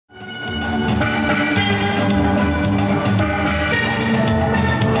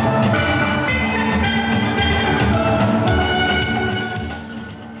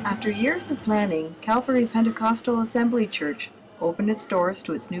good planning, Calvary Pentecostal Assembly Church opened its doors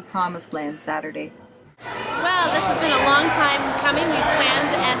to its new Promiseland Saturday. Well, this has been a long time coming. We've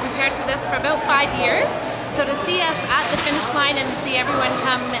planned and prepared for this for about 5 years. So to see us at the finish line and see everyone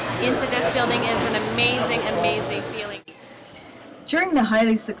come into this building is an amazing, amazing feeling. During the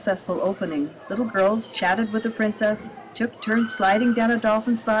highly successful opening, little girls chatted with the princess, took turns sliding down a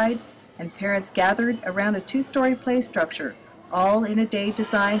dolphin slide, and parents gathered around a 2-story play structure, all in a day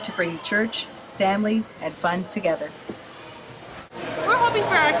designed to bring church, family, and fun together. We're hoping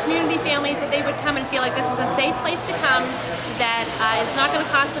for our community families that they would come and feel like this is a safe place to come, that it's not going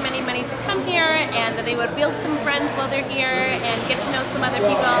to cost them any money to come here, and that they would build some friends while they're here and get to know some other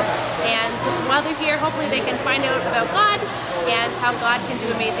people. And while they're here, hopefully they can find out about God and how God can do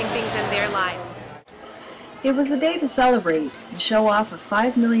amazing things in their lives. It was a day to celebrate and show off a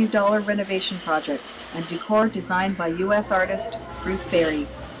 $5 million renovation project and decor designed by U.S. artist Bruce Berry.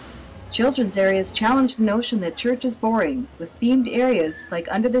 Children's areas challenge the notion that church is boring, with themed areas like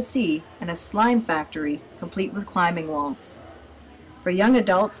Under the Sea and a slime factory complete with climbing walls. For young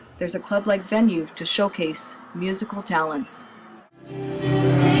adults, there's a club-like venue to showcase musical talents.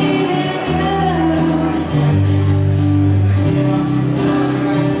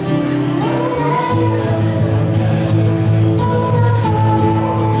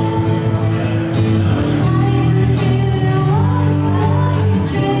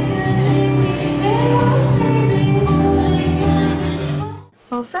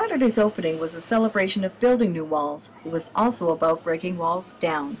 While Saturday's opening was a celebration of building new walls, it was also about breaking walls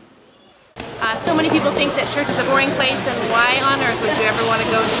down. So many people think that church is a boring place, and why on earth would you ever want to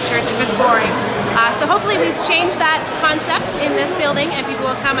go to church if it's boring? So hopefully we've changed that concept in this building, and people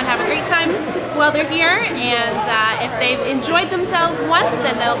will come and have a great time while they're here, and if they've enjoyed themselves once,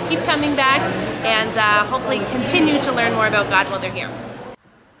 then they'll keep coming back and hopefully continue to learn more about God while they're here.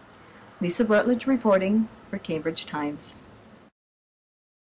 Lisa Rutledge reporting for Cambridge Times.